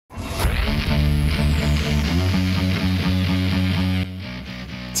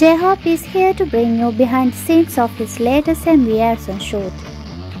Je-hoon is here to bring you behind the scenes of his latest MV Arson shoot.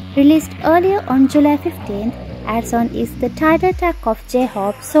 Released earlier on July 15th, Arson is the title track of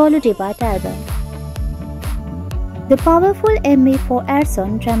Je-hoon's solo debut album. The powerful MV for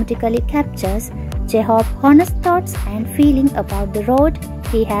Arson dramatically captures Je-hoon's honest thoughts and feeling about the road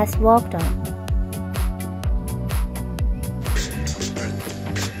he has walked on.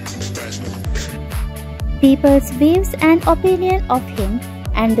 People's views and opinion of him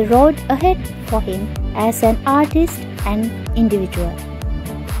and the road ahead for him as an artist and individual.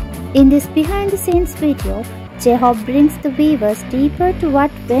 In this behind-the-scenes video, Je-hoon brings the viewers deeper to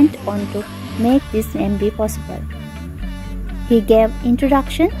what went on to make this MV possible. He gave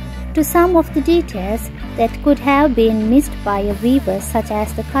introduction to some of the details that could have been missed by a viewer, such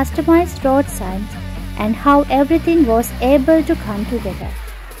as the customized road signs and how everything was able to come together.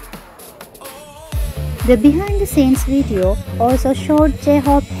 The behind-the-scenes video also showed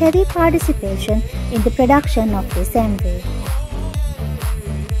Je-hoon's heavy participation in the production of this MV.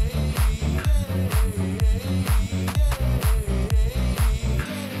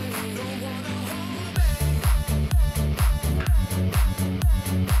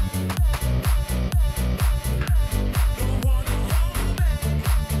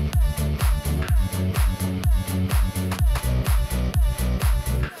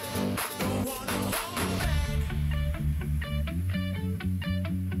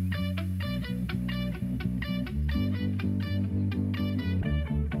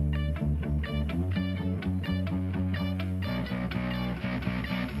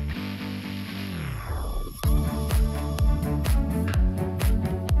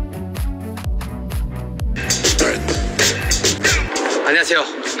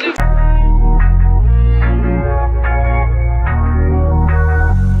 안녕하세요.